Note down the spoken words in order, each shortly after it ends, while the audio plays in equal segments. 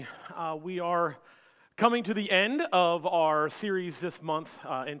We are coming to the end of our series this month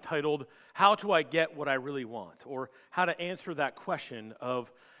entitled, How Do I Get What I Really Want? Or how to answer that question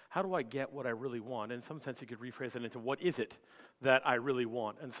of, how do I get what I really want? In some sense, you could rephrase it into, what is it that I really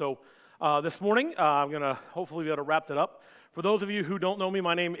want? And so this morning, I'm going to hopefully be able to wrap that up. For those of you who don't know me,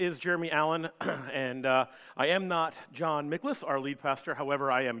 my name is Jeremy Allen, and I am not John Miklas, our lead pastor.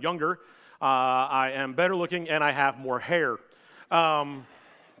 However, I am younger, I am better looking, and I have more hair.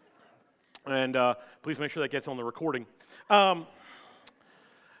 Please make sure that gets on the recording. But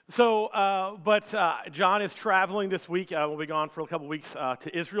John is traveling this week. We'll be gone for a couple weeks to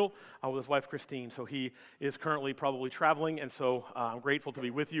Israel with his wife, Christine. So he is currently probably traveling, and so I'm grateful to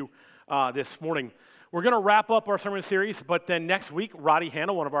be with you this morning. We're going to wrap up our sermon series, but then next week, Roddy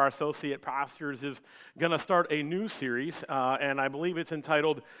Hanna, one of our associate pastors, is going to start a new series, and I believe it's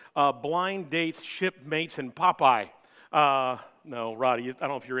entitled Blind Dates, Shipmates, and Popeye. No, Roddy, I don't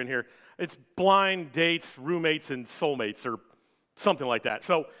know if you're in here. It's Blind Dates, Roommates, and Soulmates, or something like that.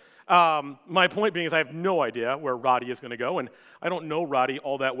 So my point being is I have no idea where Roddy is going to go, and I don't know Roddy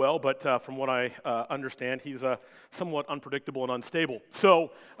all that well, but from what I understand, he's somewhat unpredictable and unstable.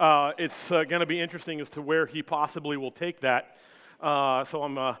 So it's going to be interesting as to where he possibly will take that.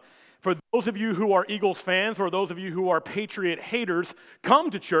 For those of you who are Eagles fans, or those of you who are Patriot haters,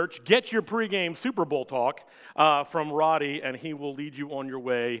 come to church, get your pregame Super Bowl talk from Roddy, and he will lead you on your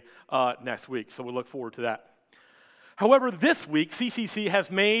way next week. So we look forward to that. However, this week, CCC has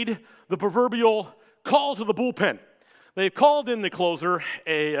made the proverbial call to the bullpen. They've called in the closer,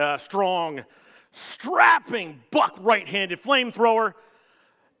 a strong, strapping, buck right-handed flamethrower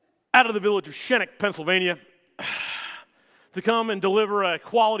out of the village of Shennick, Pennsylvania, to come and deliver a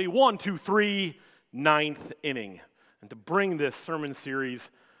quality 1-2-3 ninth inning, and to bring this sermon series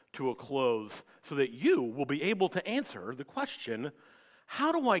to a close so that you will be able to answer the question,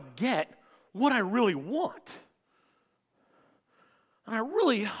 how do I get what I really want? And I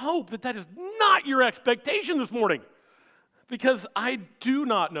really hope that that is not your expectation this morning, because I do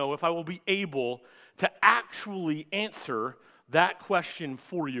not know if I will be able to actually answer that question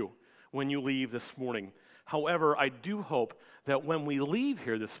for you when you leave this morning. However, I do hope that when we leave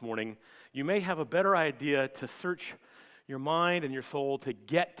here this morning, you may have a better idea to search your mind and your soul to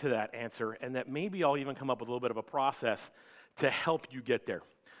get to that answer, and that maybe I'll even come up with a little bit of a process to help you get there.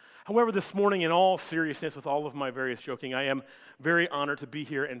 However, this morning, in all seriousness, with all of my various joking, I am very honored to be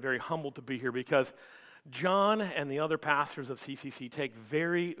here and very humbled to be here, because John and the other pastors of CCC take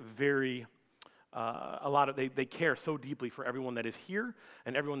they care so deeply for everyone that is here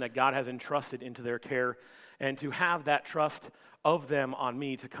and everyone that God has entrusted into their care, and to have that trust of them on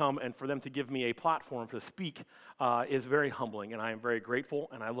me to come and for them to give me a platform to speak is very humbling, and I am very grateful,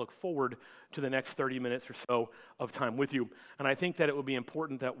 and I look forward to the next 30 minutes or so of time with you. And I think that it would be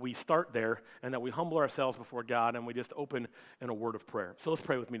important that we start there and that we humble ourselves before God and we just open in a word of prayer. So let's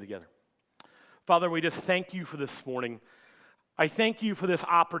pray with me together. Father, we just thank you for this morning. I thank you for this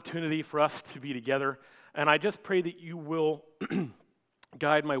opportunity for us to be together, and I just pray that you will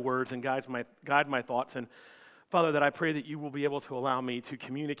guide my words and guide my thoughts. And Father, that I pray that you will be able to allow me to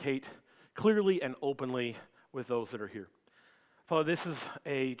communicate clearly and openly with those that are here. Father, this is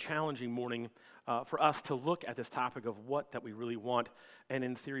a challenging morning for us to look at this topic of what that we really want, and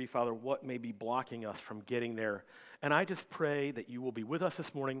in theory, Father, what may be blocking us from getting there. And I just pray that you will be with us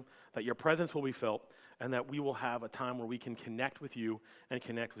this morning, that your presence will be felt, and that we will have a time where we can connect with you and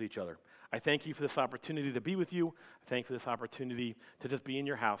connect with each other. I thank you for this opportunity to be with you. I thank you for this opportunity to just be in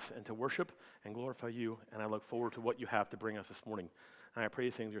your house and to worship and glorify you, and I look forward to what you have to bring us this morning. And I pray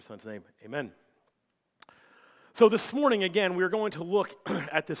these things in your Son's name. Amen. So this morning, again, we're going to look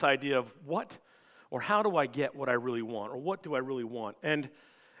at this idea of what or how do I get what I really want, or what do I really want? And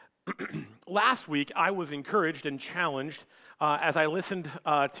last week, I was encouraged and challenged as I listened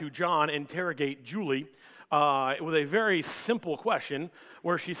to John interrogate Julie with a very simple question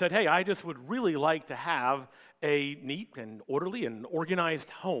where she said, hey, I just would really like to have a neat and orderly and organized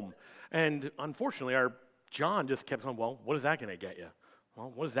home. And unfortunately, our John just kept on, well, what is that going to get you?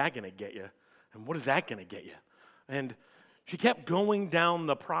 Well, what is that going to get you? And what is that going to get you? And she kept going down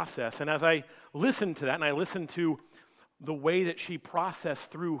the process. And as I listened to that, and I listened to the way that she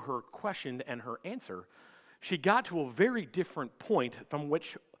processed through her question and her answer, she got to a very different point from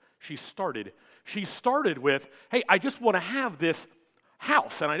which she started. She started with, hey, I just want to have this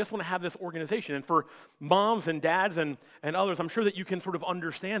house, and I just want to have this organization. And for moms and dads and others, I'm sure that you can sort of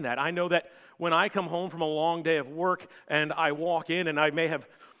understand that. I know that when I come home from a long day of work and I walk in, and I may have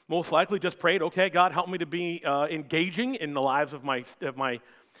most likely just prayed, okay, God, help me to be engaging in the lives of my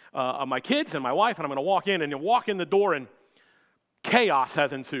kids and my wife, and I'm going to walk in, and you walk in the door, and chaos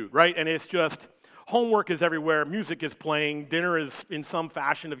has ensued, right? And it's just homework is everywhere, music is playing, dinner is in some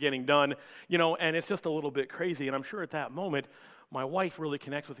fashion of getting done, and it's just a little bit crazy. And I'm sure at that moment, my wife really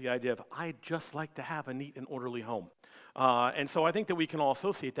connects with the idea of, I'd just like to have a neat and orderly home. And so I think that we can all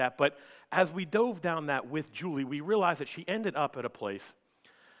associate that. But as we dove down that with Julie, we realized that she ended up at a place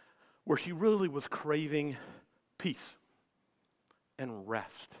where she really was craving peace and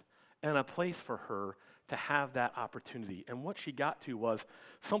rest, and a place for her to have that opportunity. And what she got to was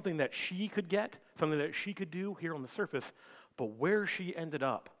something that she could get, something that she could do here on the surface, but where she ended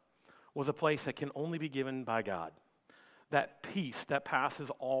up was a place that can only be given by God. That peace that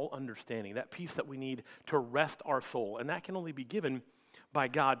passes all understanding, that peace that we need to rest our soul, and that can only be given by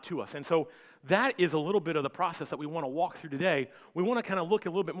God to us. And so that is a little bit of the process that we want to walk through today. We want to kind of look a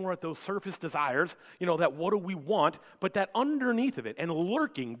little bit more at those surface desires, that what do we want, but that underneath of it and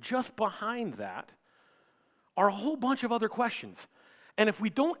lurking just behind that are a whole bunch of other questions. And if we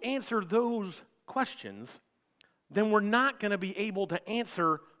don't answer those questions, then we're not going to be able to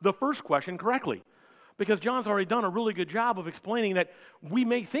answer the first question correctly. Because John's already done a really good job of explaining that we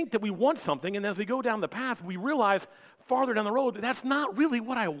may think that we want something, and as we go down the path, we realize farther down the road, that's not really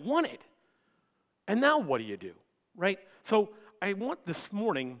what I wanted. And now what do you do, right? So I want this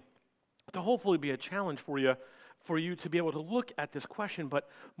morning to hopefully be a challenge for you to be able to look at this question, but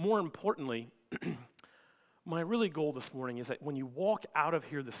more importantly, my really goal this morning is that when you walk out of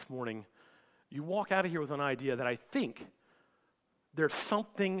here this morning, you walk out of here with an idea that I think there's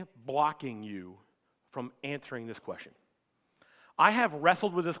something blocking you from answering this question. I have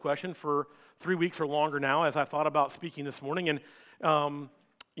wrestled with this question for 3 weeks or longer now as I thought about speaking this morning, and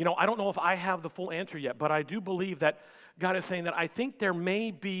I don't know if I have the full answer yet, but I do believe that God is saying that I think there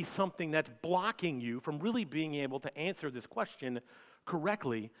may be something that's blocking you from really being able to answer this question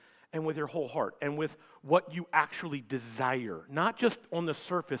correctly and with your whole heart and with what you actually desire. Not just on the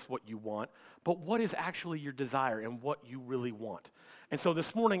surface what you want, but what is actually your desire and what you really want. And so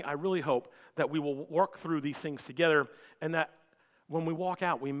this morning, I really hope that we will work through these things together, and that when we walk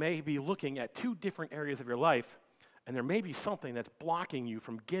out, we may be looking at two different areas of your life, and there may be something that's blocking you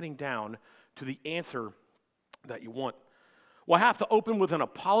from getting down to the answer that you want. Well, I have to open with an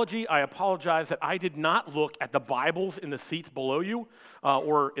apology. I apologize that I did not look at the Bibles in the seats below you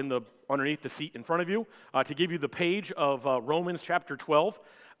or underneath the seat in front of you to give you the page of Romans chapter 12.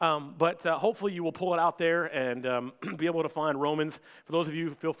 But hopefully you will pull it out there and be able to find Romans. For those of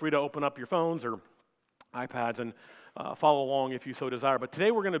you, feel free to open up your phones or iPads and follow along if you so desire. But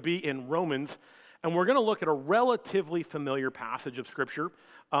today we're going to be in Romans, and we're going to look at a relatively familiar passage of Scripture.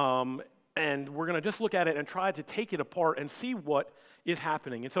 And we're going to just look at it and try to take it apart and see what is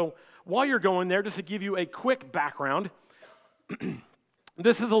happening. And so while you're going there, just to give you a quick background,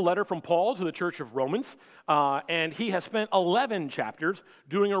 this is a letter from Paul to the church of Romans, and he has spent 11 chapters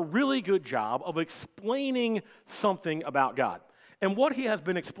doing a really good job of explaining something about God. And what he has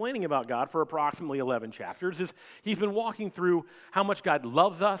been explaining about God for approximately 11 chapters is he's been walking through how much God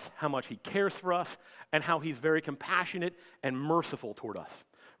loves us, how much he cares for us, and how he's very compassionate and merciful toward us.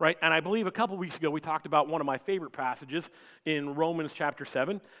 Right? And I believe a couple weeks ago we talked about one of my favorite passages in Romans chapter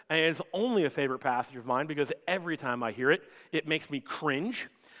 7. And it's only a favorite passage of mine because every time I hear it, it makes me cringe.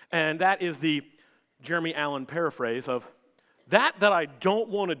 And that is the Jeremy Allen paraphrase of, that I don't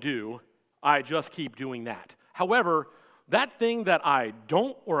want to do, I just keep doing that. However, that thing that I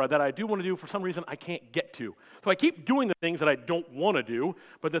don't or that I do want to do, for some reason, I can't get to. So I keep doing the things that I don't want to do,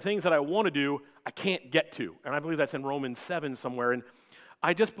 but the things that I want to do, I can't get to. And I believe that's in Romans 7 somewhere. And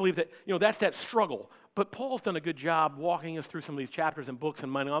I just believe that, that's that struggle. But Paul's done a good job walking us through some of these chapters and books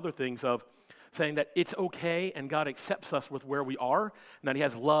and many other things of saying that it's okay and God accepts us with where we are and that he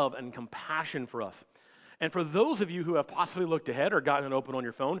has love and compassion for us. And for those of you who have possibly looked ahead or gotten it open on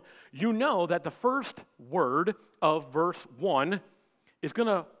your phone, you know that the first word of verse 1 is going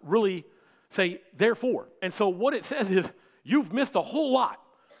to really say, therefore. And so what it says is, you've missed a whole lot,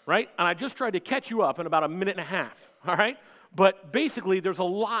 right? And I just tried to catch you up in about a minute and a half, all right? But basically, there's a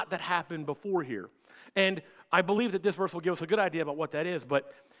lot that happened before here. And I believe that this verse will give us a good idea about what that is.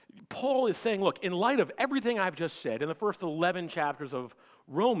 But Paul is saying, look, in light of everything I've just said, in the first 11 chapters of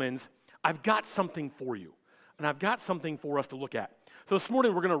Romans, I've got something for you. And I've got something for us to look at. So this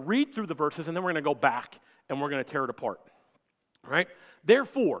morning, we're going to read through the verses, and then we're going to go back, and we're going to tear it apart. All right?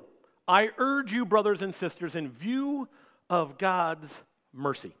 Therefore, I urge you, brothers and sisters, in view of God's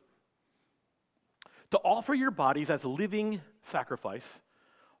mercy, to offer your bodies as a living sacrifice,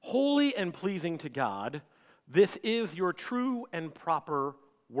 holy and pleasing to God. This is your true and proper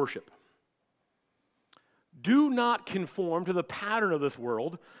worship. Do not conform to the pattern of this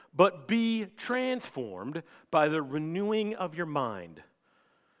world, but be transformed by the renewing of your mind.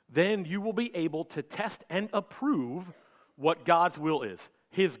 Then you will be able to test and approve what God's will is,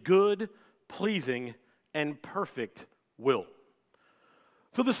 his good, pleasing, and perfect will.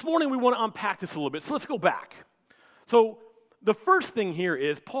 So this morning we want to unpack this a little bit. So let's go back. So the first thing here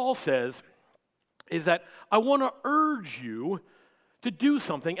is Paul says is that I want to urge you to do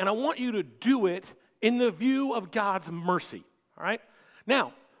something, and I want you to do it in the view of God's mercy. All right?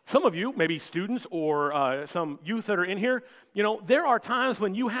 Now, some of you, maybe students or some youth that are in here, there are times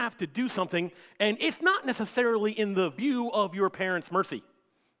when you have to do something, and it's not necessarily in the view of your parents' mercy,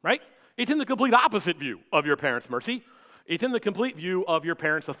 right? It's in the complete opposite view of your parents' mercy. It's in the complete view of your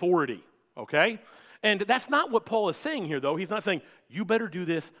parents' authority, okay? And that's not what Paul is saying here, though. He's not saying, you better do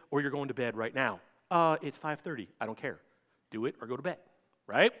this or you're going to bed right now. It's 5:30. I don't care. Do it or go to bed,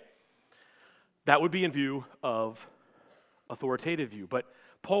 right? That would be in view of authoritative view. But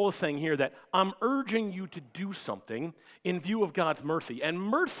Paul is saying here that I'm urging you to do something in view of God's mercy. And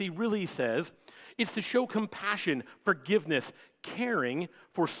mercy really says it's to show compassion, forgiveness, caring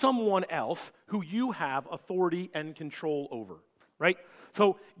for someone else who you have authority and control over, right?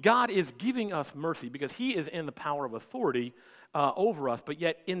 So God is giving us mercy because he is in the power of authority over us, but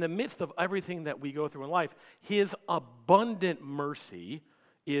yet in the midst of everything that we go through in life, his abundant mercy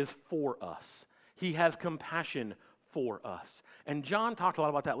is for us. He has compassion for us. And John talked a lot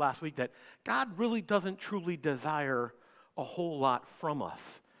about that last week, that God really doesn't truly desire a whole lot from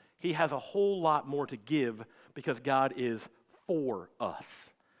us. He has a whole lot more to give because God is for us.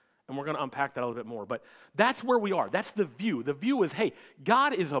 And we're going to unpack that a little bit more. But that's where we are. That's the view. The view is, hey,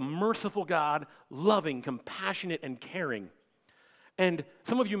 God is a merciful God, loving, compassionate, and caring. And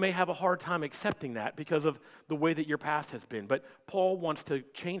some of you may have a hard time accepting that because of the way that your past has been. But Paul wants to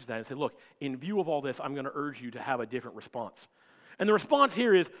change that and say, look, in view of all this, I'm going to urge you to have a different response. And the response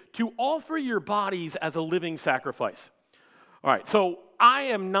here is to offer your bodies as a living sacrifice. All right, so I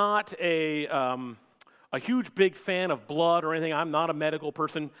am not a huge, big fan of blood or anything. I'm not a medical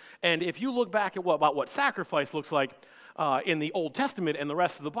person. And if you look back at what sacrifice looks like in the Old Testament and the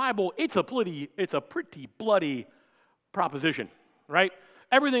rest of the Bible, it's a pretty bloody proposition, right?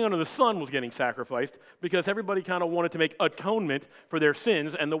 Everything under the sun was getting sacrificed because everybody kind of wanted to make atonement for their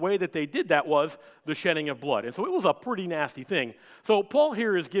sins, and the way that they did that was the shedding of blood. And so it was a pretty nasty thing. So Paul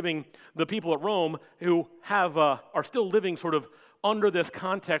here is giving the people at Rome who are still living sort of under this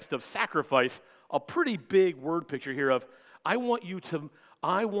context of sacrifice a pretty big word picture here of I want you to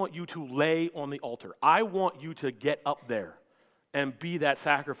lay on the altar. I want you to get up there and be that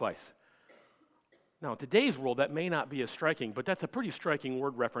sacrifice. Now, in today's world, that may not be as striking, but that's a pretty striking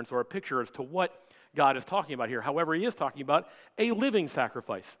word reference or a picture as to what God is talking about here. However, he is talking about a living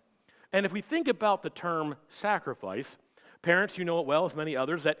sacrifice. And if we think about the term sacrifice, parents, you know it well, as many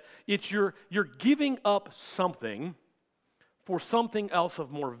others, that it's you're giving up something for something else of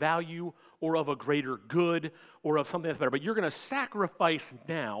more value or of a greater good or of something that's better. But you're going to sacrifice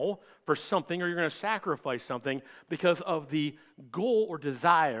now for something, or you're going to sacrifice something because of the goal or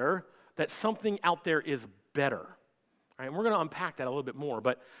desire that something out there is better. All right, and we're going to unpack that a little bit more,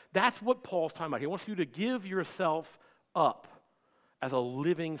 but that's what Paul's talking about. He wants you to give yourself up as a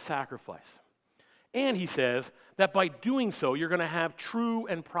living sacrifice. And he says that by doing so, you're going to have true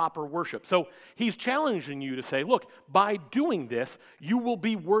and proper worship. So he's challenging you to say, look, by doing this, you will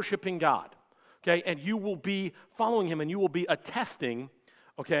be worshiping God, okay? And you will be following him, and you will be attesting,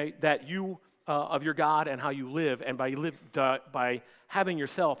 okay, that you of your God and how you live, and by having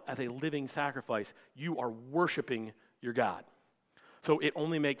yourself as a living sacrifice, you are worshiping your God. So it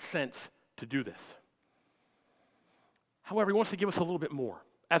only makes sense to do this. However, he wants to give us a little bit more.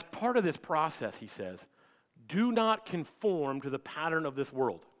 As part of this process, he says, do not conform to the pattern of this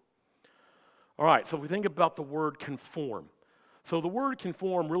world. All right, so if we think about the word conform. So the word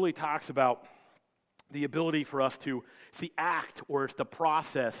conform really talks about the ability for us to, it's the act or it's the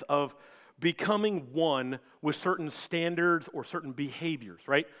process of becoming one with certain standards or certain behaviors,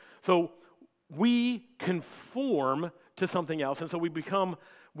 right? So we conform to something else, and so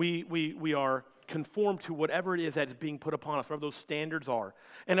we are conformed to whatever it is that is being put upon us, whatever those standards are.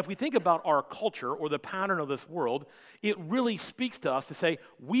 And if we think about our culture or the pattern of this world, it really speaks to us to say,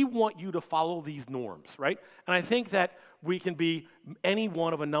 we want you to follow these norms, right? And I think that we can be any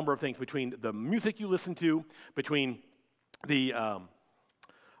one of a number of things, between the music you listen to, between the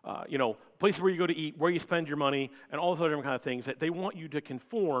places where you go to eat, where you spend your money, and all those other different kind of things, that they want you to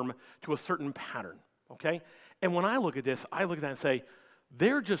conform to a certain pattern, okay? And when I look at this, I look at that and say,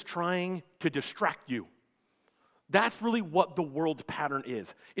 they're just trying to distract you. That's really what the world's pattern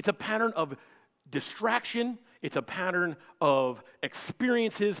is. It's a pattern of distraction, it's a pattern of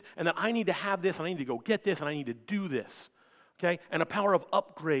experiences, and that I need to have this, and I need to go get this, and I need to do this, okay? And a power of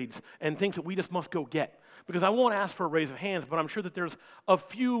upgrades and things that we just must go get. Because I won't ask for a raise of hands, but I'm sure that there's a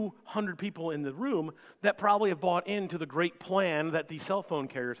few hundred people in the room that probably have bought into the great plan that these cell phone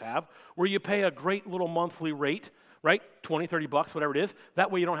carriers have, where you pay a great little monthly rate, right? 20, 30 bucks, whatever it is.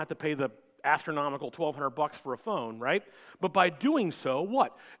 That way you don't have to pay the astronomical $1,200 for a phone, right? But by doing so,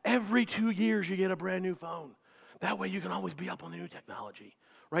 what? Every 2 years you get a brand new phone. That way you can always be up on the new technology,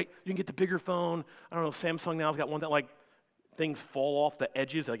 right? You can get the bigger phone. I don't know, Samsung now has got one that like things fall off the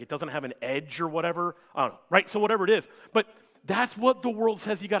edges, like it doesn't have an edge or whatever. I don't know, right? So whatever it is. But that's what the world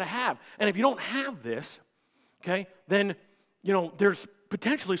says you got to have. And if you don't have this, okay, then, there's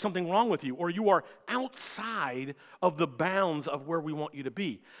potentially something wrong with you, or you are outside of the bounds of where we want you to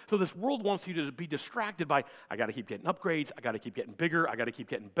be. So this world wants you to be distracted by, I got to keep getting upgrades, I got to keep getting bigger, I got to keep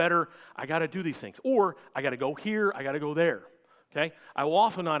getting better, I got to do these things. Or I got to go here, I got to go there. Okay? I will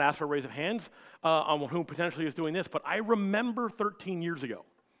also not ask for a raise of hands on who potentially is doing this, but I remember 13 years ago,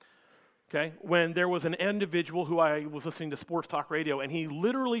 okay, when there was an individual who I was listening to sports talk radio, and he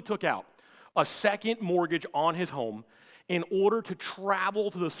literally took out a second mortgage on his home in order to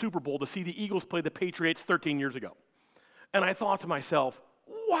travel to the Super Bowl to see the Eagles play the Patriots 13 years ago. And I thought to myself,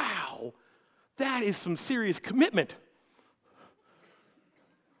 wow, that is some serious commitment.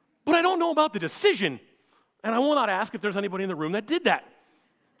 But I don't know about the decision. And I will not ask if there's anybody in the room that did that.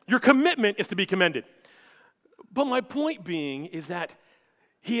 Your commitment is to be commended. But my point being is that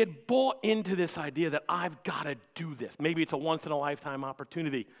he had bought into this idea that I've got to do this. Maybe it's a once-in-a-lifetime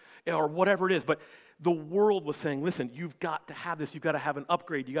opportunity or whatever it is. But the world was saying, listen, you've got to have this. You've got to have an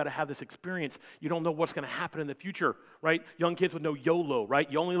upgrade. You've got to have this experience. You don't know what's going to happen in the future, right? Young kids would know YOLO,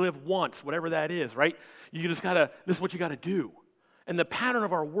 right? You only live once, whatever that is, right? You just got to, this is what you got to do. And the pattern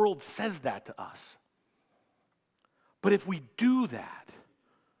of our world says that to us. But if we do that,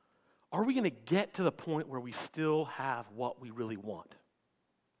 are we going to get to the point where we still have what we really want?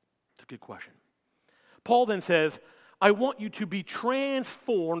 It's a good question. Paul then says, I want you to be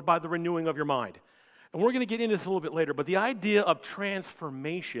transformed by the renewing of your mind. And we're going to get into this a little bit later, but the idea of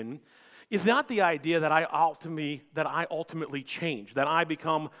transformation is not the idea that I ultimately change, that I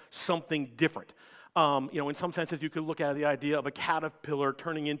become something different. In some senses, you could look at the idea of a caterpillar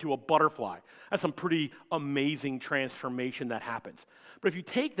turning into a butterfly. That's some pretty amazing transformation that happens. But if you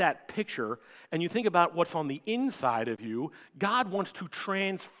take that picture and you think about what's on the inside of you, God wants to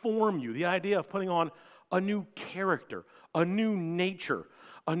transform you. The idea of putting on a new character, a new nature,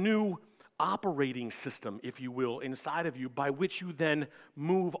 a new operating system, if you will, inside of you by which you then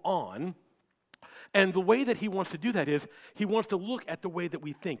move on. And the way that he wants to do that is he wants to look at the way that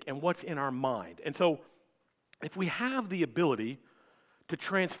we think and what's in our mind. And so if we have the ability to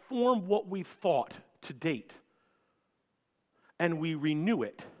transform what we've thought to date and we renew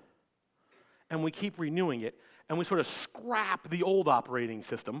it and we keep renewing it and we sort of scrap the old operating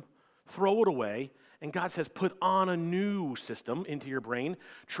system, throw it away, and God says put on a new system into your brain,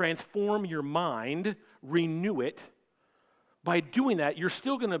 transform your mind, renew it. By doing that, you're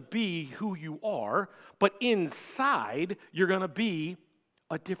still going to be who you are, but inside, you're going to be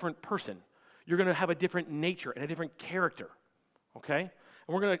a different person. You're going to have a different nature and a different character, okay? And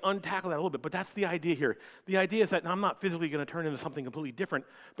we're going to untackle that a little bit, but that's the idea here. The idea is that I'm not physically going to turn into something completely different,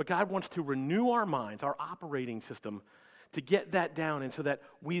 but God wants to renew our minds, our operating system, to get that down, and so that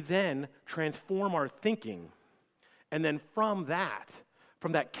we then transform our thinking, and then from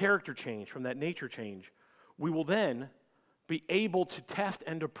that character change, from that nature change, we will then be able to test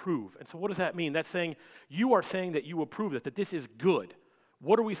and approve. And so what does that mean? That's saying you are saying that you approve this, that this is good.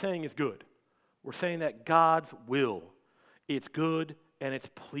 What are we saying is good? We're saying that God's will, it's good and it's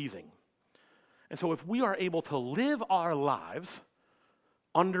pleasing. And so if we are able to live our lives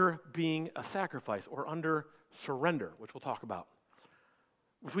under being a sacrifice or under surrender, which we'll talk about,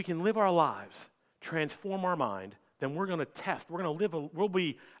 if we can live our lives, transform our mind, then we're going to test. We'll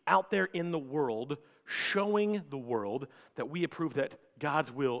be out there in the world showing the world that we approve that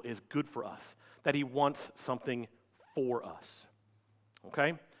God's will is good for us, that he wants something for us.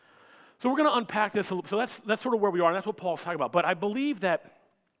 Okay? So we're going to unpack this a little. So that's sort of where we are, and that's what Paul's talking about. But I believe that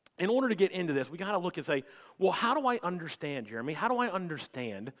in order to get into this, we got to look and say, well, how do I understand, Jeremy? How do I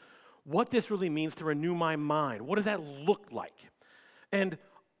understand what this really means to renew my mind? What does that look like? And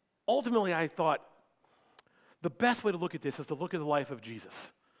ultimately, I thought the best way to look at this is to look at the life of Jesus,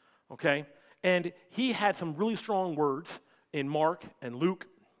 okay? And he had some really strong words in Mark and Luke,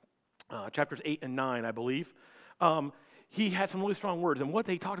 chapters 8 and 9, I believe. He had some really strong words, and what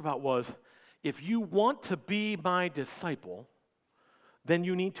they talked about was, if you want to be my disciple, then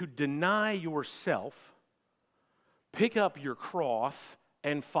you need to deny yourself, pick up your cross,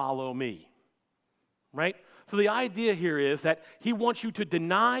 and follow me. Right? So the idea here is that he wants you to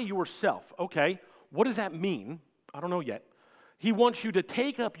deny yourself. Okay, what does that mean? I don't know yet. He wants you to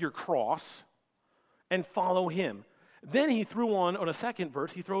take up your cross and follow him. Then he threw on a second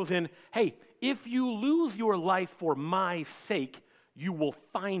verse, he throws in, hey, if you lose your life for my sake, you will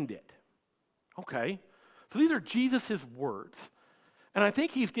find it. Okay, so these are Jesus' words. And I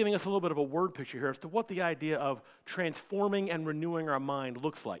think he's giving us a little bit of a word picture here as to what the idea of transforming and renewing our mind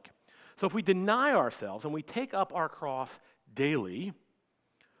looks like. So if we deny ourselves and we take up our cross daily,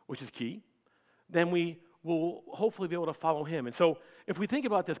 which is key, then we will hopefully be able to follow him. And so if we think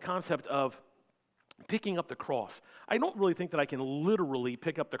about this concept of picking up the cross, I don't really think that I can literally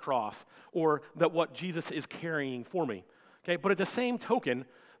pick up the cross or that what Jesus is carrying for me. Okay, but at the same token,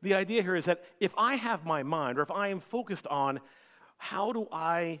 the idea here is that if I have my mind or if I am focused on how do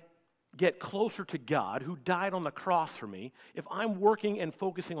I get closer to God who died on the cross for me, if I'm working and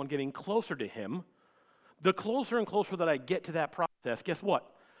focusing on getting closer to him, the closer and closer that I get to that process, guess what?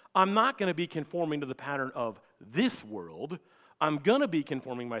 I'm not going to be conforming to the pattern of this world. I'm going to be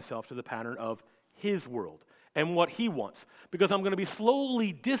conforming myself to the pattern of his world and what he wants, because I'm going to be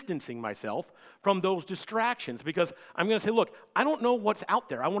slowly distancing myself from those distractions, because I'm going to say, look, I don't know what's out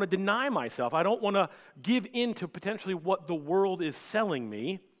there. I want to deny myself. I don't want to give in to potentially what the world is selling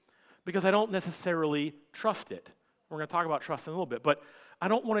me, because I don't necessarily trust it. We're going to talk about trust in a little bit, but I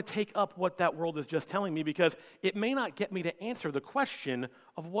don't want to take up what that world is just telling me, because it may not get me to answer the question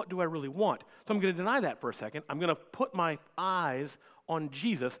of what do I really want. So I'm going to deny that for a second. I'm going to put my eyes on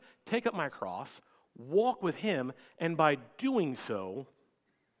Jesus, take up my cross, walk with him, and by doing so,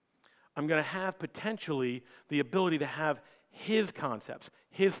 I'm going to have potentially the ability to have his concepts,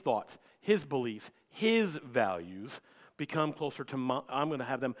 his thoughts, his beliefs, his values become closer to my, I'm going to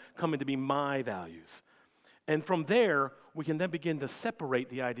have them come into be my values. And from there, we can then begin to separate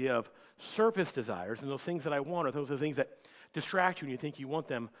the idea of surface desires and those things that I want, or those are things that distract you and you think you want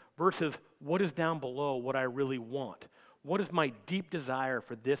them, versus what is down below what I really want. What is my deep desire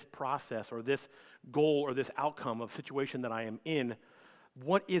for this process or this goal or this outcome of situation that I am in?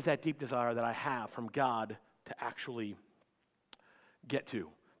 What is that deep desire that I have from God to actually get to?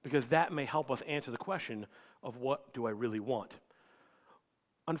 Because that may help us answer the question of what do I really want.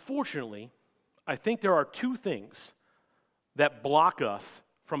 Unfortunately, I think there are two things that block us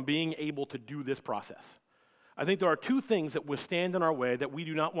from being able to do this process. I think there are two things that will stand in our way that we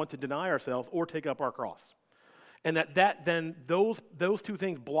do not want to deny ourselves or take up our cross. And those two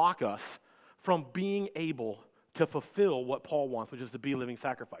things block us from being able to fulfill what Paul wants, which is to be a living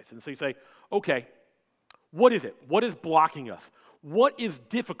sacrifice. And so you say, okay, what is it? What is blocking us? What is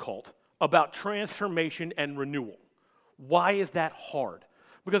difficult about transformation and renewal? Why is that hard?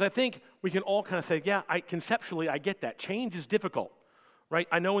 Because I think we can all kind of say, yeah, conceptually I get that. Change is difficult, right?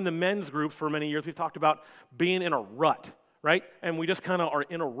 I know in the men's groups for many years we've talked about being in a rut, right? And we just kind of are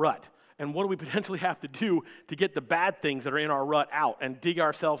in a rut. And what do we potentially have to do to get the bad things that are in our rut out and dig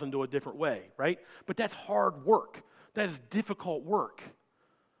ourselves into a different way, right? But that's hard work. That is difficult work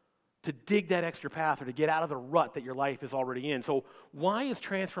to dig that extra path or to get out of the rut that your life is already in. So why is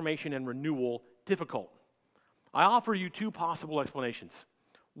transformation and renewal difficult? I offer you two possible explanations.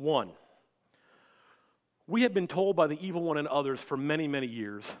 One, we have been told by the evil one and others for many, many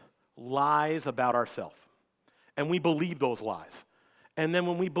years lies about ourselves. And we believe those lies. And then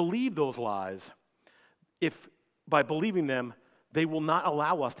when we believe those lies, if by believing them, they will not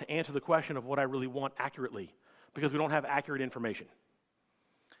allow us to answer the question of what I really want accurately, because we don't have accurate information.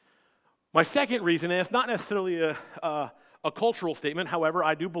 My second reason, and it's not necessarily a cultural statement, however,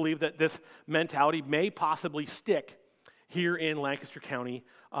 I do believe that this mentality may possibly stick here in Lancaster County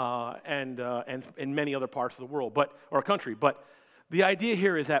and in many other parts of the world, or country. But the idea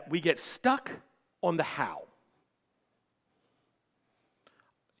here is that we get stuck on the how.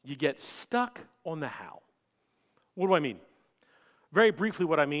 You get stuck on the how. What do I mean? Very briefly,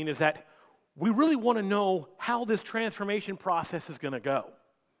 what I mean is that we really want to know how this transformation process is going to go.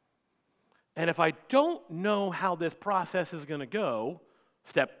 And if I don't know how this process is going to go,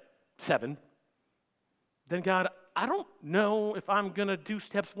 step 7, then God, I don't know if I'm going to do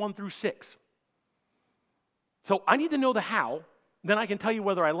steps 1 through 6. So I need to know the how, then I can tell you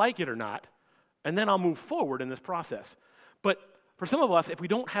whether I like it or not, and then I'll move forward in this process. But for some of us, if we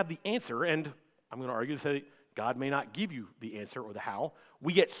don't have the answer, and I'm going to argue to say God may not give you the answer or the how,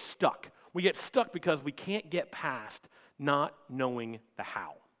 we get stuck. We get stuck because we can't get past not knowing the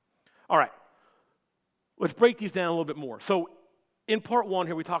how. All right, let's break these down a little bit more. So in part 1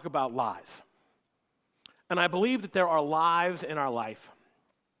 here, we talk about lies. And I believe that there are lives in our life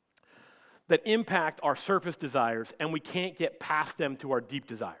that impact our surface desires, and we can't get past them to our deep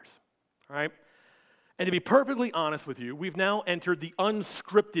desires, all right? And to be perfectly honest with you, we've now entered the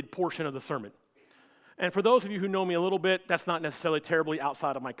unscripted portion of the sermon. And for those of you who know me a little bit, that's not necessarily terribly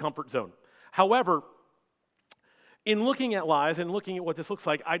outside of my comfort zone. However, in looking at lies and looking at what this looks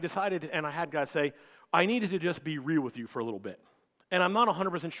like, I decided, and I had guys say, I needed to just be real with you for a little bit. And I'm not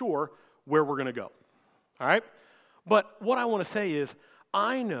 100% sure where we're going to go, all right? But what I want to say is,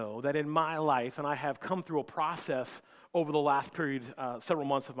 I know that in my life, and I have come through a process over the last period, several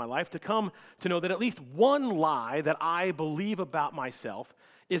months of my life, to come to know that at least one lie that I believe about myself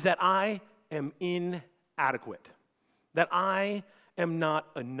is that I am inadequate, that I am not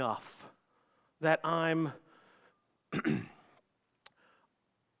enough, that I'm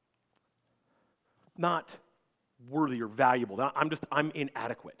not worthy or valuable, that I'm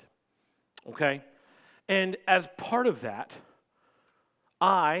inadequate, okay? And as part of that,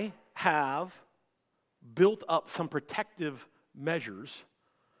 I have built up some protective measures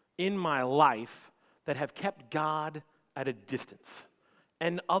in my life that have kept God at a distance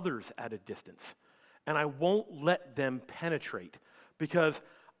and others at a distance. And I won't let them penetrate because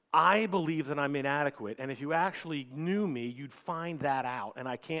I believe that I'm inadequate. And if you actually knew me, you'd find that out. And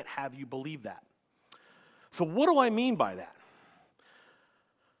I can't have you believe that. So what do I mean by that?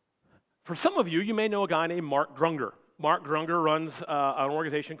 For some of you, you may know a guy named Mark Drunger. Mark Drunger runs an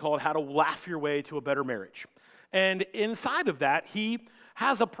organization called How to Laugh Your Way to a Better Marriage. And inside of that, he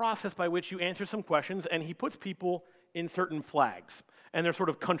has a process by which you answer some questions, and he puts people in certain flags. And they're sort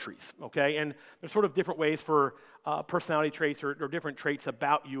of countries, okay? And there's sort of different ways for personality traits or different traits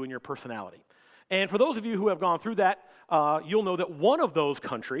about you and your personality. And for those of you who have gone through that, you'll know that one of those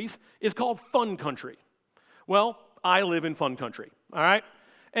countries is called Fun Country. Well, I live in Fun Country, all right?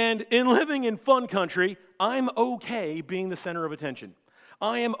 And in living in Fun Country, I'm okay being the center of attention.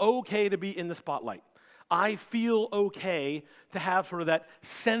 I am okay to be in the spotlight. I feel okay to have sort of that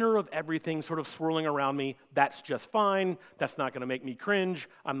center of everything sort of swirling around me. That's just fine. That's not going to make me cringe.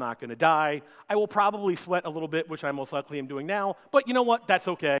 I'm not going to die. I will probably sweat a little bit, which I most likely am doing now. But you know what? That's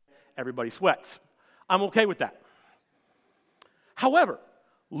okay. Everybody sweats. I'm okay with that. However,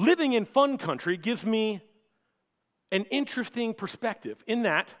 living in Fun Country gives me an interesting perspective in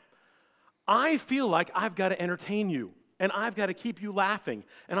that I feel like I've got to entertain you, and I've got to keep you laughing,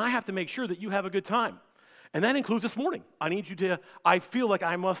 and I have to make sure that you have a good time. And that includes this morning. I feel like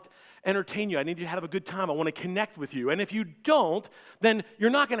I must entertain you. I need you to have a good time. I want to connect with you. And if you don't, then you're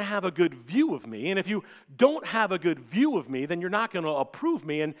not going to have a good view of me. And if you don't have a good view of me, then you're not going to approve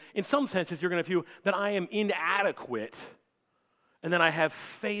me. And in some senses, you're going to feel that I am inadequate and that I have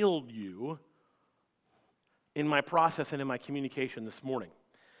failed you in my process and in my communication this morning.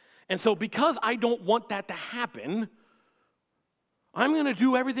 And so because I don't want that to happen, I'm going to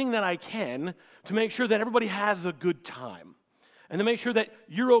do everything that I can to make sure that everybody has a good time and to make sure that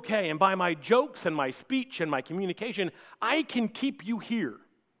you're okay. And by my jokes and my speech and my communication, I can keep you here.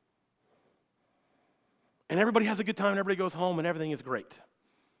 And everybody has a good time and everybody goes home and everything is great.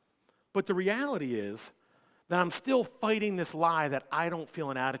 But the reality is that I'm still fighting this lie that I don't feel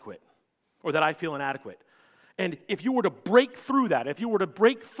inadequate or that I feel inadequate. And if you were to break through that, if you were to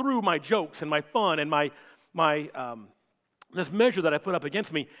break through my jokes and my fun and my this measure that I put up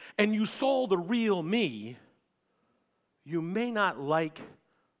against me, and you saw the real me, you may not like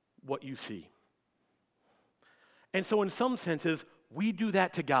what you see. And so in some senses, we do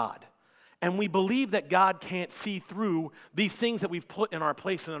that to God. And we believe that God can't see through these things that we've put in our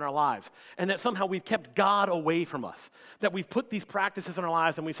place and in our lives. And that somehow we've kept God away from us. That we've put these practices in our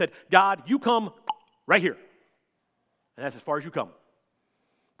lives and we've said, God, you come right here. And that's as far as you come.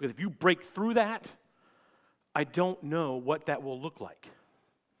 Because if you break through that, I don't know what that will look like.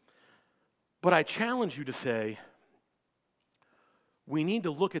 But I challenge you to say, we need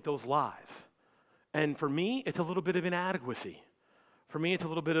to look at those lies. And for me, it's a little bit of inadequacy. For me, it's a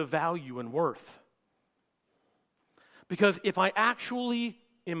little bit of value and worth. Because if I actually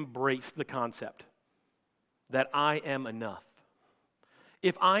embrace the concept that I am enough,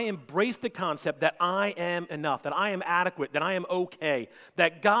 if I embrace the concept that I am enough, that I am adequate, that I am okay,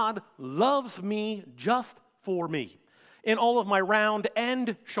 that God loves me just for me, in all of my round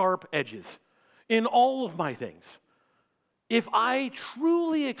and sharp edges, in all of my things, if I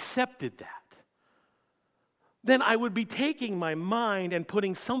truly accepted that, then I would be taking my mind and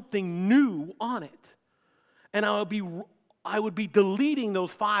putting something new on it. And I would be deleting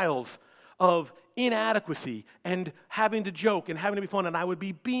those files of inadequacy and having to joke and having to be fun, and I would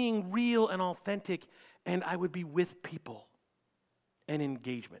be being real and authentic, and I would be with people and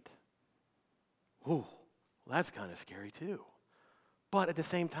engagement. Ooh, Well, that's kind of scary too. But at the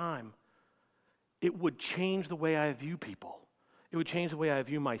same time, it would change the way I view people. It would change the way I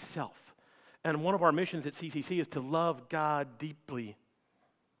view myself. And one of our missions at CCC is to love God deeply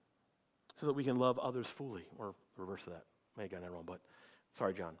so that we can love others fully, or the reverse of that. May have gotten that wrong, but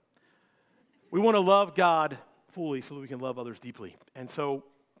sorry, John. We want to love God fully so that we can love others deeply. And so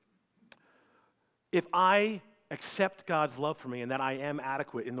if I accept God's love for me and that I am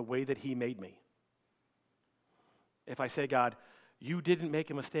adequate in the way that he made me, if I say, God, you didn't make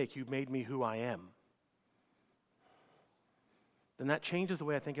a mistake, you made me who I am, then that changes the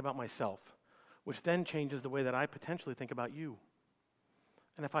way I think about myself, which then changes the way that I potentially think about you.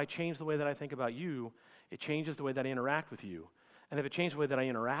 And if I change the way that I think about you, it changes the way that I interact with you. And if it changes the way that I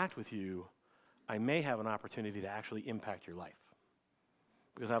interact with you, I may have an opportunity to actually impact your life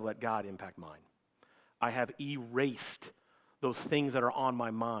because I've let God impact mine. I have erased those things that are on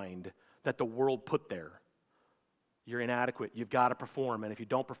my mind that the world put there. You're inadequate. You've got to perform. And if you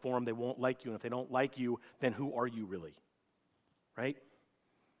don't perform, they won't like you. And if they don't like you, then who are you really? Right?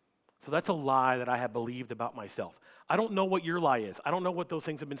 So that's a lie that I have believed about myself. I don't know what your lie is. I don't know what those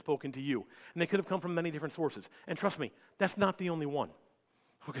things have been spoken to you. And they could have come from many different sources. And trust me, that's not the only one.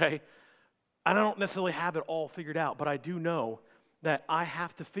 Okay? I don't necessarily have it all figured out, but I do know that I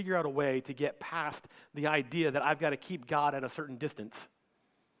have to figure out a way to get past the idea that I've got to keep God at a certain distance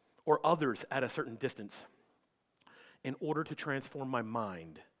or others at a certain distance in order to transform my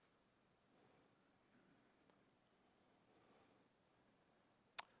mind.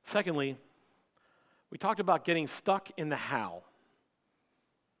 Secondly, we talked about getting stuck in the how.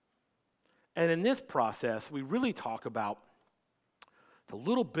 And in this process, we really talk about it's a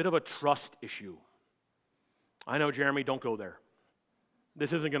little bit of a trust issue. I know, Jeremy, don't go there.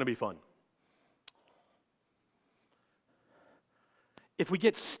 This isn't going to be fun. If we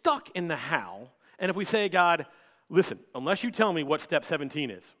get stuck in the how, and if we say, God, listen, unless you tell me what step 17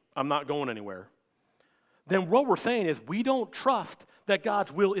 is, I'm not going anywhere, then what we're saying is we don't trust that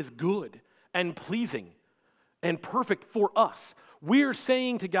God's will is good and pleasing and perfect for us. We're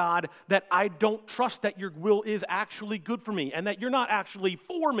saying to God that I don't trust that your will is actually good for me and that you're not actually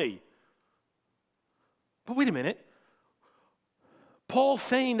for me. But wait a minute. Paul's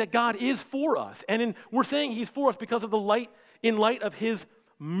saying that God is for us, and we're saying he's for us because of in light of his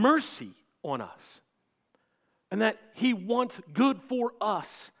mercy on us, and that he wants good for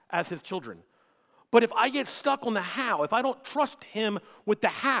us as his children. But if I get stuck on the how, if I don't trust him with the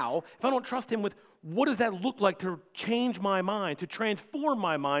how, if I don't trust him with what does that look like to change my mind, to transform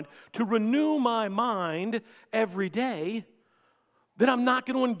my mind, to renew my mind every day, then I'm not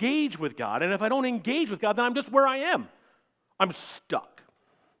going to engage with God. And if I don't engage with God, then I'm just where I am. I'm stuck.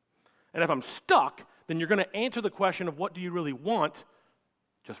 And if I'm stuck, then you're going to answer the question of what do you really want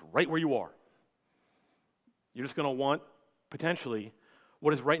just right where you are. You're just going to want, potentially,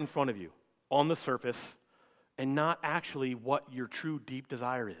 what is right in front of you, on the surface, and not actually what your true deep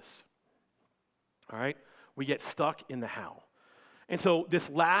desire is. All right? We get stuck in the how. And so this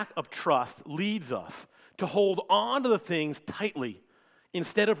lack of trust leads us to hold on to the things tightly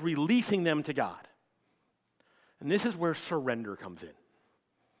instead of releasing them to God. And this is where surrender comes in.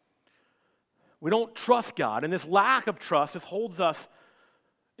 We don't trust God, and this lack of trust just holds us,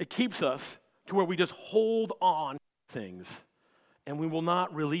 it keeps us to where we just hold on to things and we will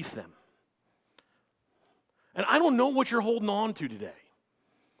not release them. And I don't know what you're holding on to today,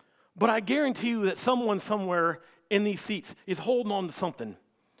 but I guarantee you that someone somewhere in these seats is holding on to something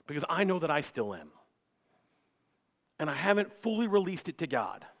because I know that I still am. And I haven't fully released it to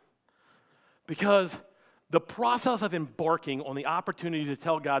God because the process of embarking on the opportunity to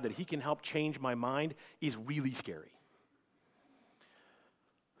tell God that he can help change my mind is really scary.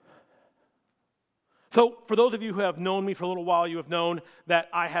 So for those of you who have known me for a little while, you have known that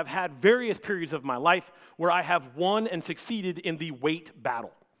I have had various periods of my life where I have won and succeeded in the weight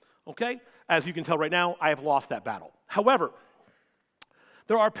battle. Okay? As you can tell right now, I have lost that battle. However,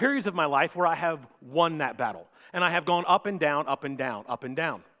 there are periods of my life where I have won that battle. And I have gone up and down, up and down, up and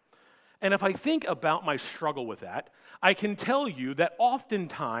down. And if I think about my struggle with that, I can tell you that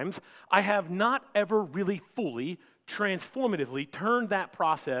oftentimes I have not ever really fully, transformatively turned that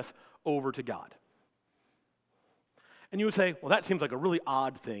process over to God. And you would say, well, that seems like a really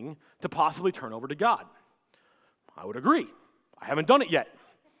odd thing to possibly turn over to God. I would agree. I haven't done it yet.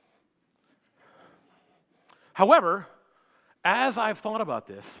 However, as I've thought about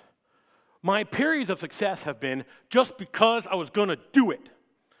this, my periods of success have been just because I was going to do it.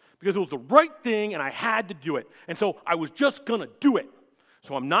 Because it was the right thing and I had to do it. And so I was just going to do it.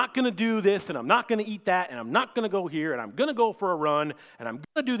 So I'm not going to do this and I'm not going to eat that and I'm not going to go here and I'm going to go for a run and I'm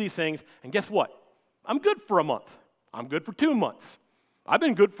going to do these things. And guess what? I'm good for a month. I'm good for 2 months. I've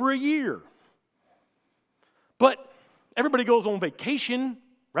been good for a year. But everybody goes on vacation,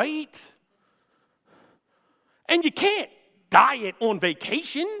 right? And you can't diet on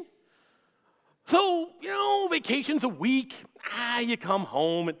vacation. So, vacation's a week. You come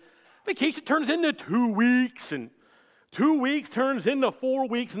home, and vacation turns into 2 weeks, and 2 weeks turns into 4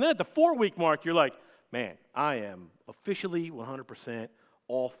 weeks, and then at the 4-week mark, you're like, man, I am officially 100%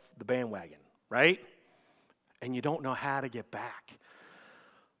 off the bandwagon, right? And you don't know how to get back.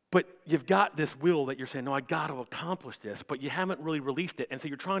 But you've got this will that you're saying, no, I got to accomplish this, but you haven't really released it, and so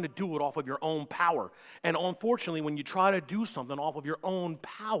you're trying to do it off of your own power. And unfortunately, when you try to do something off of your own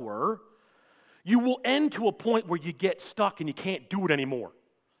power, you will end to a point where you get stuck and you can't do it anymore.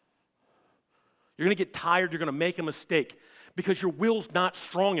 You're going to get tired, you're going to make a mistake because your will's not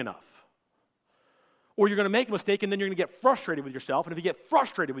strong enough. Or you're going to make a mistake and then you're going to get frustrated with yourself, and if you get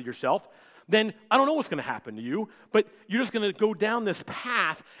frustrated with yourself, then I don't know what's going to happen to you, but you're just going to go down this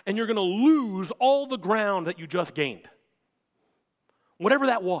path and you're going to lose all the ground that you just gained. Whatever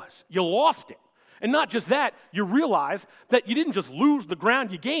that was, you lost it. And not just that, you realize that you didn't just lose the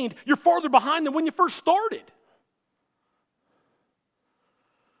ground you gained, you're farther behind than when you first started.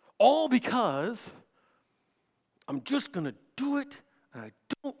 All because I'm just going to do it and I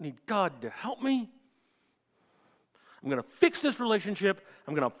don't need God to help me. I'm going to fix this relationship.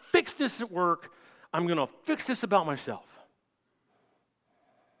 I'm going to fix this at work. I'm going to fix this about myself.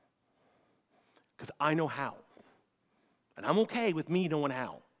 Because I know how. And I'm okay with me knowing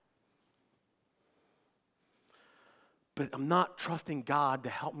how. But I'm not trusting God to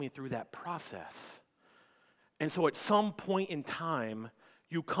help me through that process. And so at some point in time,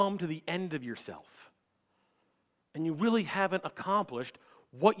 you come to the end of yourself. And you really haven't accomplished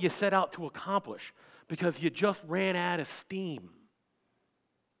what you set out to accomplish because you just ran out of steam.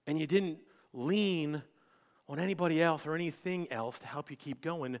 And you didn't lean on anybody else or anything else to help you keep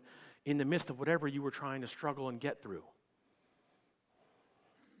going in the midst of whatever you were trying to struggle and get through.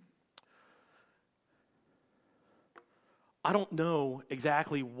 I don't know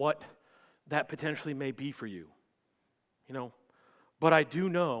exactly what that potentially may be for you, but I do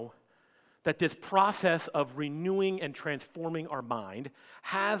know that this process of renewing and transforming our mind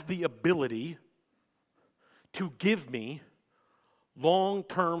has the ability to give me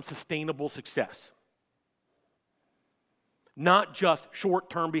long-term sustainable success, not just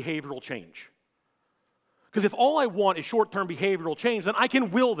short-term behavioral change. Because if all I want is short-term behavioral change, then I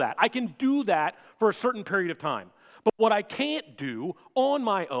can will that. I can do that for a certain period of time. But what I can't do on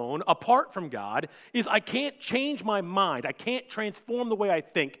my own, apart from God, is I can't change my mind. I can't transform the way I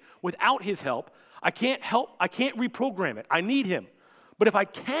think without His help. I can't reprogram it. I need Him. But if I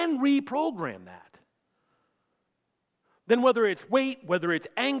can reprogram that, then whether it's weight, whether it's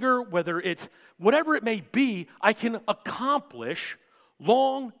anger, whether it's whatever it may be, I can accomplish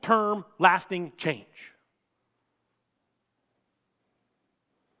long-term lasting change.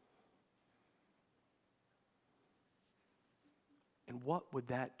 And what would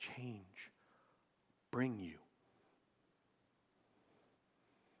that change bring you?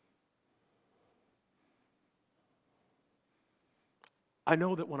 I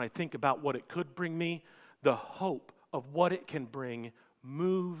know that when I think about what it could bring me, the hope of what it can bring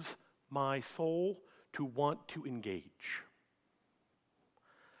moves my soul to want to engage.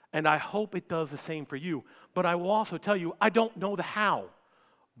 And I hope it does the same for you. But I will also tell you, I don't know the how,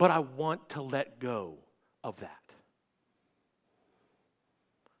 but I want to let go of that.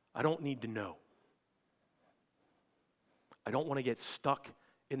 I don't need to know. I don't want to get stuck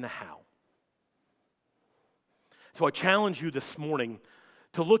in the how. So I challenge you this morning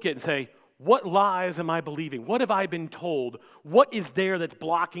to look at and say, what lies am I believing? What have I been told? What is there that's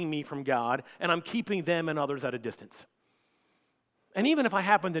blocking me from God, and I'm keeping them and others at a distance? And even if I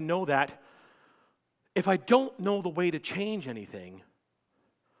happen to know that, if I don't know the way to change anything,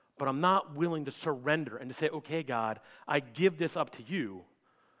 but I'm not willing to surrender and to say, okay, God, I give this up to you,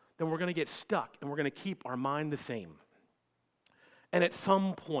 then we're going to get stuck and we're going to keep our mind the same. And at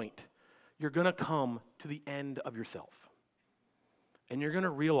some point, you're going to come to the end of yourself. And you're going to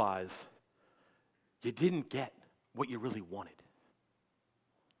realize you didn't get what you really wanted.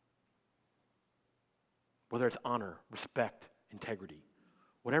 Whether it's honor, respect, integrity,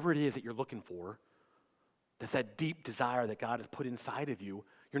 whatever it is that you're looking for, that's that deep desire that God has put inside of you,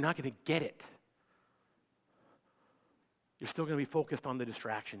 you're not going to get it. You're still going to be focused on the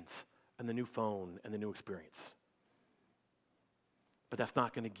distractions and the new phone and the new experience. But that's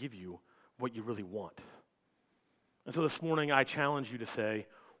not going to give you what you really want. And so this morning, I challenge you to say,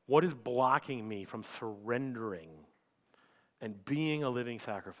 what is blocking me from surrendering and being a living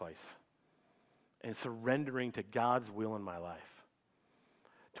sacrifice? and surrendering to God's will in my life,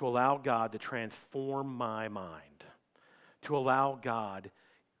 to allow God to transform my mind, to allow God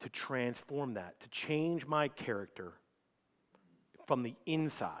to transform that, to change my character from the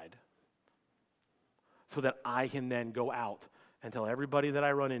inside so that I can then go out and tell everybody that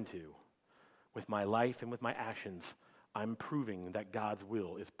I run into with my life and with my actions, I'm proving that God's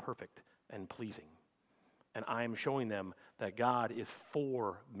will is perfect and pleasing. And I am showing them that God is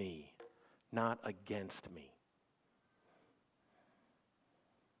for me, not against me.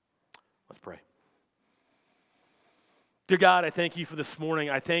 Let's pray. Dear God, I thank you for this morning.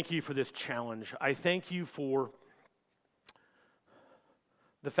 I thank you for this challenge. I thank you for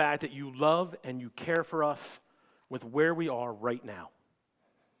the fact that you love and you care for us with where we are right now.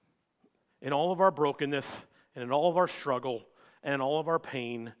 In all of our brokenness, and in all of our struggle, and in all of our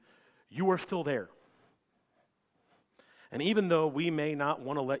pain, you are still there. And even though we may not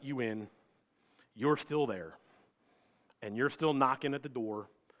want to let you in, you're still there. And you're still knocking at the door,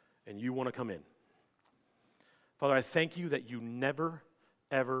 and you want to come in. Father, I thank you that you never,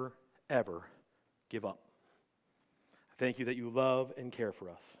 ever, ever give up. I thank you that you love and care for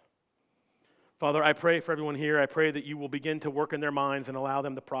us. Father, I pray for everyone here. I pray that you will begin to work in their minds and allow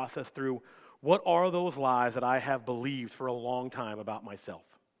them to process through what are those lies that I have believed for a long time about myself.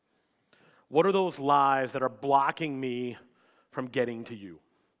 What are those lies that are blocking me from getting to you?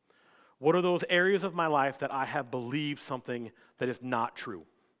 What are those areas of my life that I have believed something that is not true?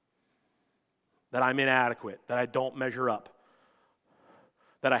 That I'm inadequate, that I don't measure up,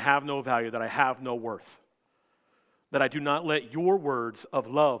 that I have no value, that I have no worth, that I do not let your words of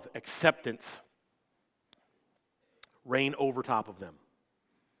love, acceptance, reign over top of them.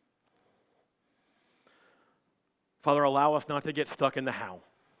 Father, allow us not to get stuck in the how.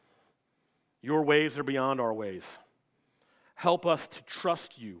 Your ways are beyond our ways. Help us to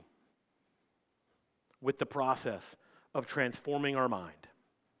trust you with the process of transforming our mind.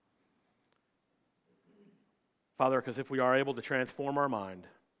 Father, because if we are able to transform our mind,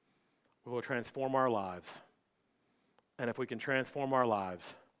 we will transform our lives. And if we can transform our lives,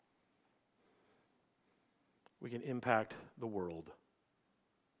 we can impact the world.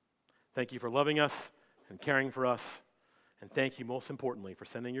 Thank you for loving us and caring for us. And thank you, most importantly, for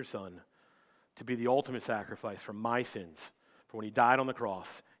sending your Son to be the ultimate sacrifice for my sins. For when he died on the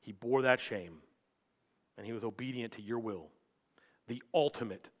cross, he bore that shame, and he was obedient to your will, the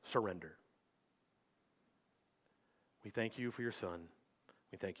ultimate surrender. We thank you for your Son.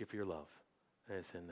 We thank you for your love. And it's in